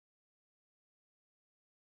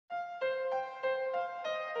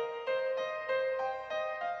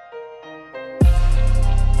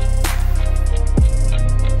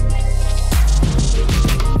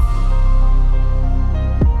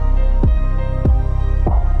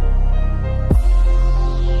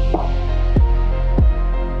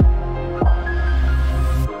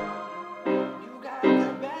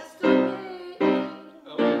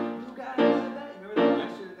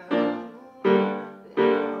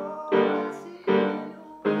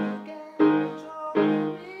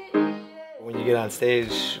you get on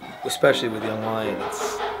stage, especially with Young Lion,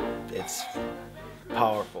 it's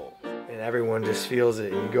powerful. And everyone just feels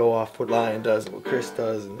it, and you go off what Lion does, what Chris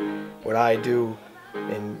does, and what I do,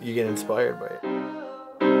 and you get inspired by it.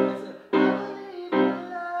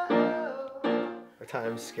 Our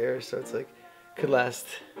time's scarce, so it's like, could last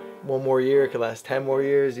one more year, it could last 10 more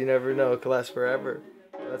years, you never know, it could last forever.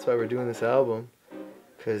 That's why we're doing this album,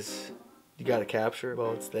 because you gotta capture it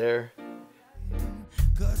while it's there.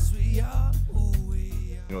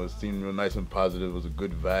 You know, it seemed real nice and positive, it was a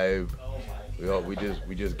good vibe.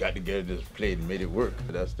 We just got together, just played and made it work.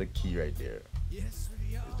 That's the key right there. It's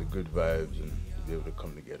the good vibes and to be able to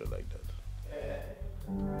come together like that.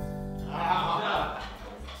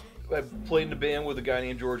 I played in a band with a guy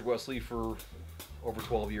named George Wesley for over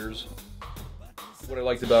 12 years. What I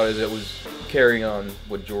liked about it is it was carrying on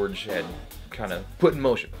what George had kind of put in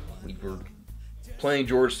motion. We were playing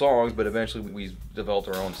George songs, but eventually we developed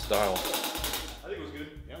our own style. I think it was good.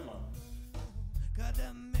 Yeah, man.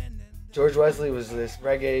 George Wesley was this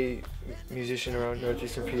reggae musician around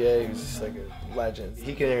northeastern PA. He was just like a legend.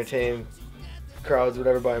 He could entertain crowds,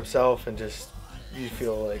 whatever, by himself, and just you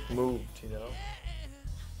feel like moved, you know.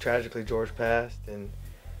 Tragically, George passed, and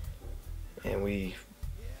we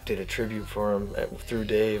did a tribute for him through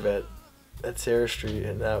Dave at Sarah Street.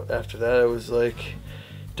 And after that, it was like,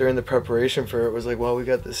 during the preparation for it was like, well, we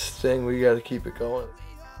got this thing, we got to keep it going.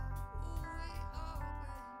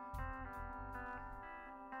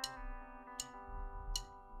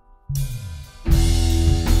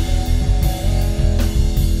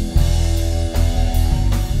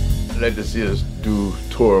 I'd like to see us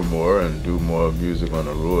tour more and do more music on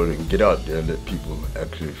the road and get out there and let people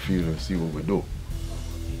actually feel and see what we do.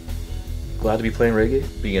 Glad to be playing reggae.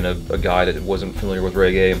 Being a guy that wasn't familiar with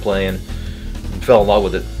reggae and playing, fell in love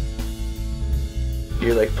with it.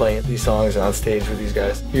 You're like playing these songs on stage with these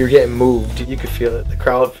guys. You're getting moved. You could feel it. The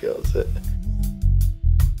crowd feels it.